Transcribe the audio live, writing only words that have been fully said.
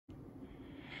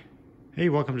Hey,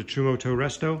 welcome to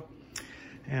True-Moto-Resto.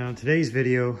 And on today's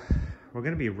video, we're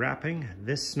going to be wrapping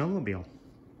this snowmobile.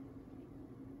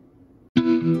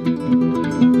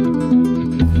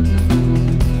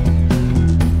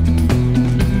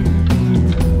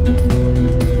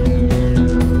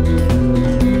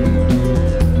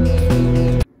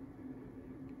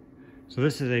 So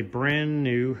this is a brand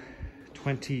new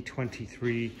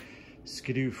 2023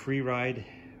 SkiDoo FreeRide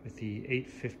with the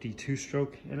 850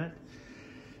 two-stroke in it.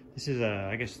 This is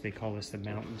I guess they call this the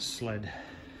mountain sled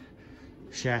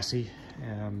chassis.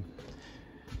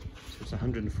 So it's a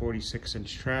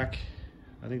 146-inch track.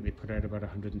 I think they put out about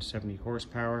 170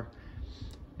 horsepower.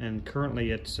 And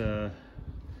currently it's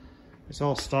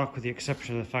all stock with the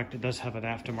exception of the fact it does have an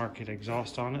aftermarket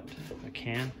exhaust on it, a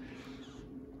can.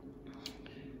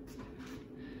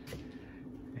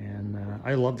 And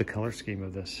I love the color scheme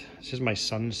of this. This is my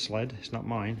son's sled, it's not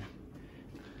mine.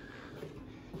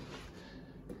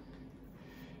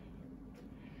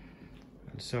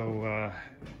 So,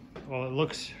 well, it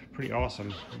looks pretty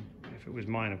awesome. If it was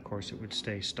mine, of course, it would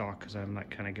stay stock because I'm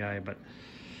that kind of guy, but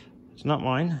it's not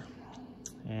mine.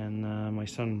 And my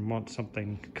son wants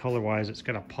something color-wise that's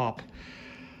gonna pop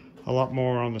a lot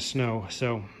more on the snow.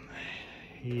 So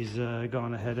he's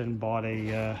gone ahead and bought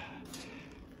a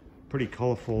pretty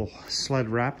colorful sled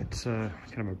wrap. It's kind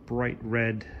of a bright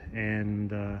red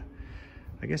and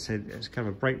I guess it's kind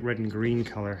of a bright red and green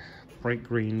color. Bright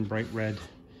green, bright red.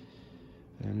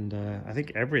 And I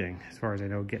think everything, as far as I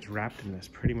know, gets wrapped in this.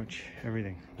 Pretty much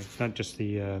everything. It's not just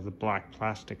the black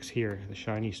plastics here, the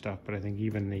shiny stuff, but I think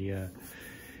even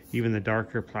the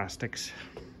darker plastics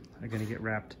are going to get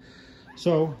wrapped.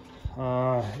 So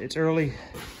it's early,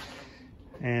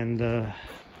 and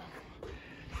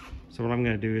so what I'm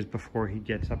going to do is before he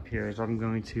gets up here is I'm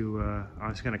just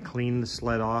going to clean the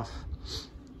sled off,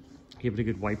 give it a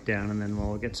good wipe down, and then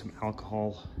we'll get some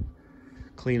alcohol.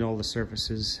 Clean all the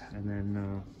surfaces, and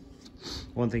then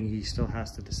one thing he still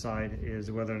has to decide is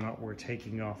whether or not we're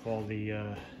taking off all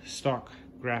the stock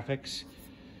graphics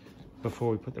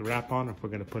before we put the wrap on, or if we're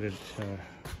going to put it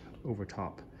over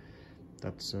top.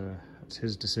 That's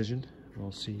his decision.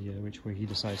 We'll see which way he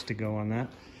decides to go on that.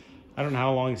 I don't know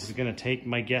how long this is going to take.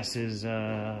 My guess is,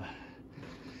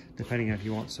 depending on if he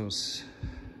wants those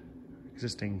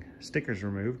existing stickers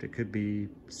removed, it could be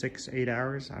 6-8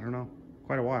 hours. I don't know,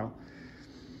 quite a while.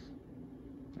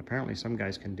 Apparently some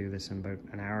guys can do this in about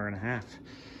an hour and a half.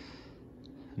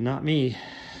 Not me.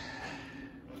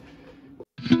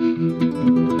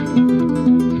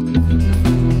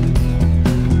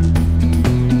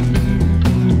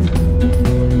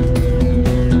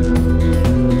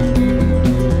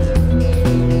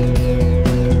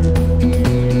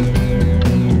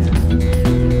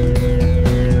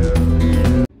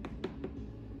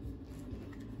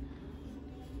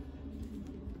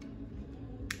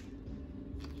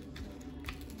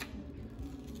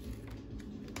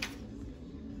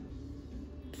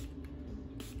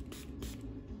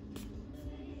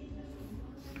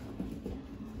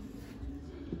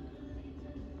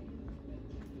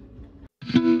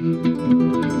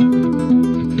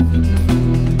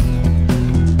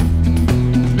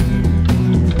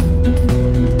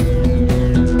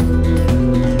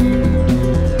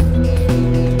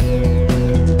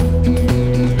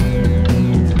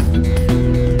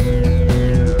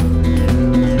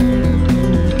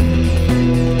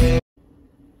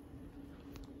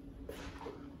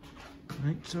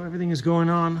 So everything is going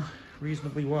on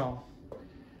reasonably well.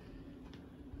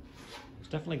 It's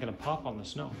definitely going to pop on the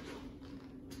snow.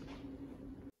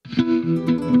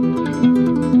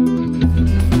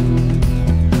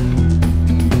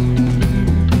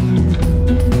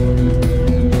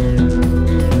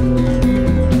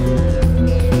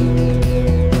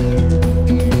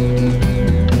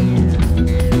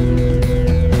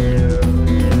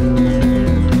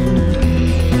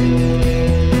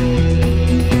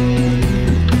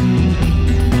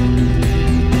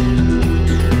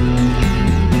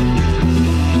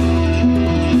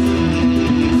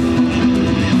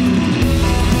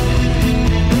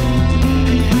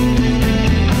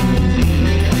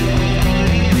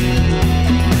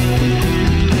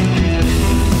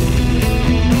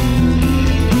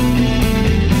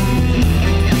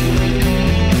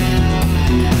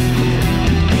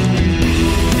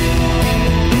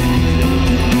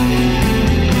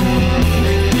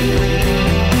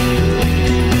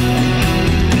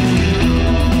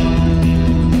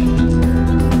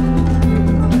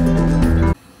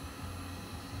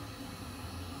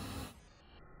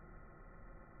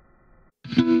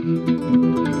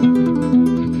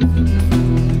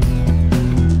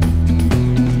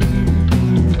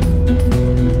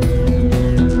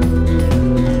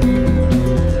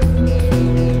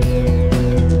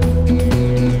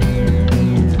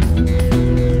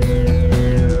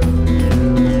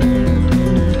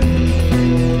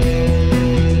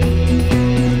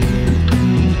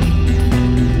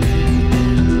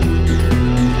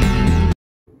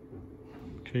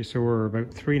 Okay, so we're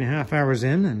about 3.5 hours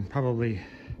in and probably,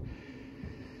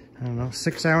 I don't know,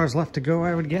 6 hours left to go,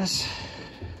 I would guess.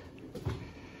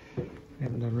 We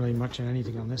haven't done really much of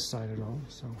anything on this side at all,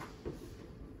 so.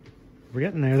 We're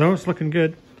getting there though, it's looking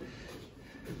good.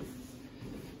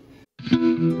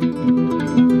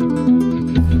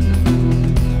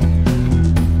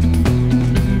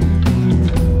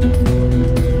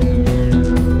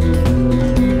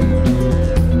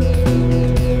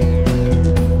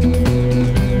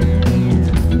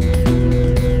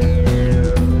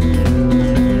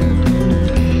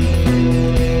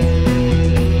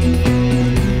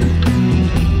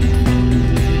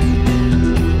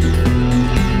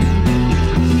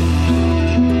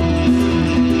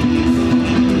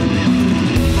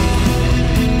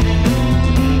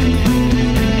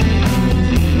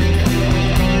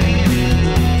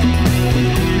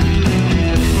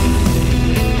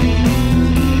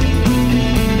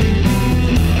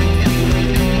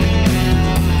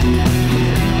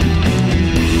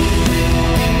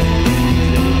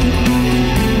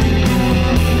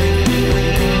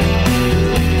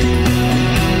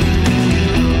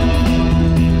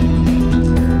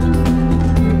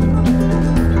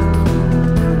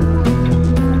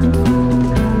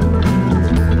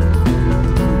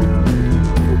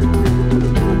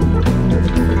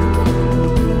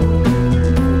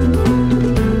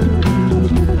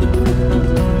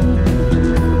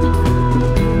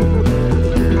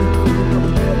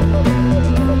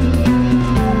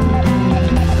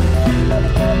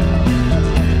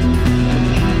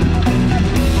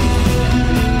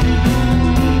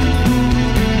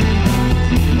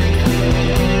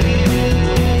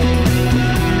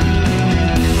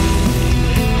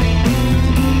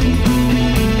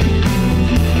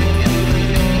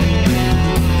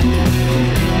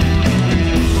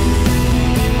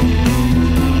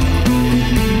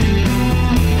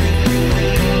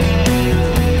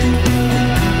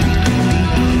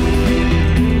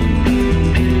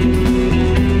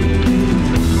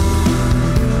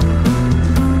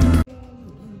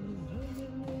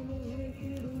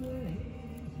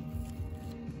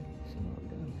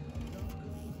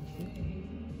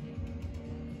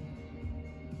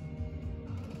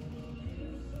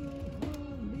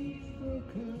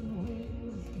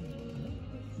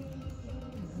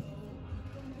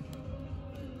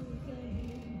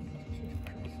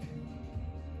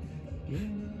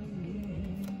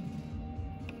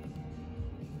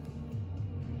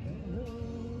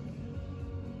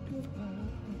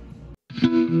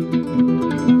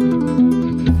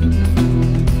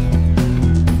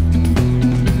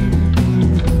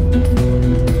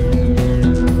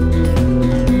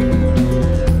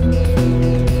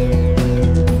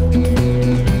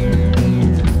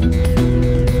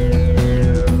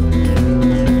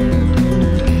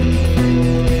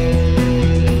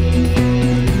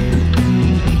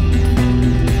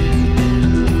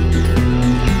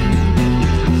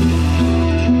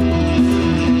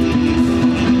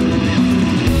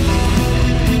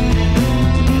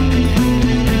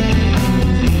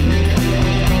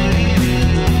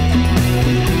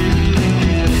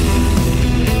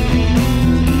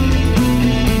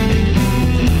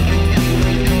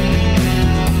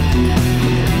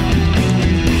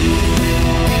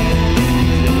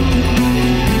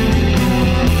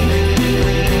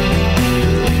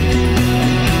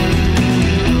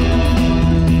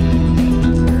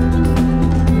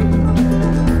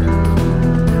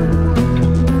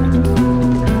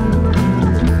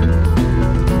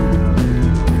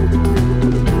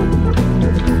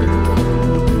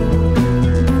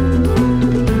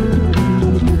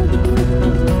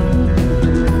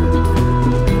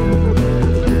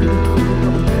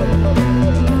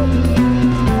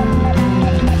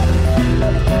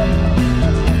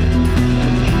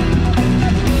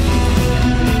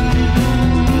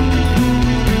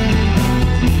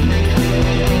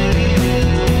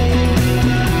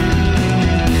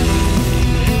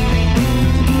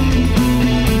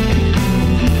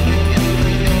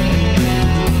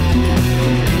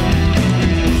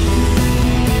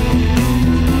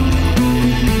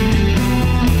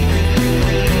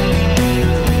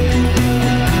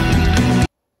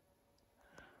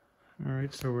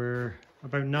 So we're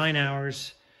about 9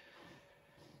 hours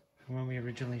from when we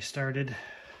originally started,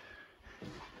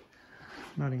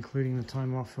 not including the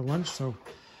time off for lunch, so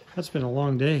that's been a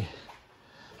long day.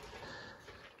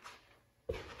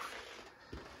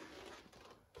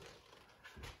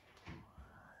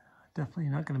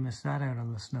 Definitely not going to miss that out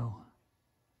on the snow.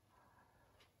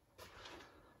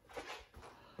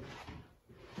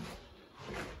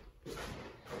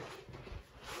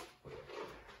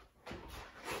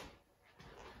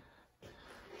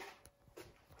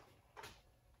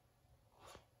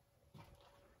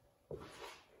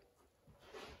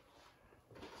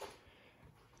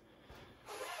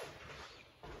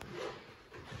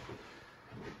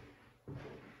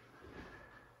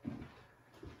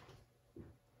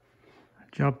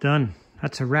 Job done.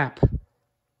 That's a wrap.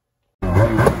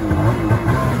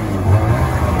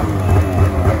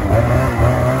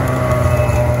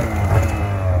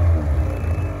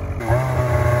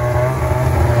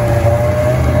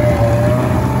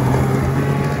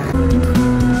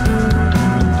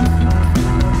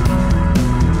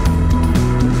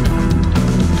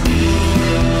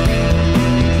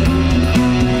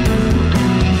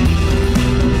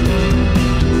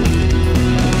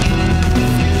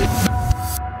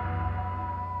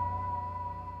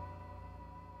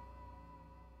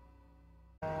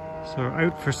 So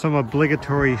out for some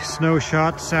obligatory snow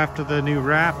shots after the new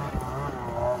wrap.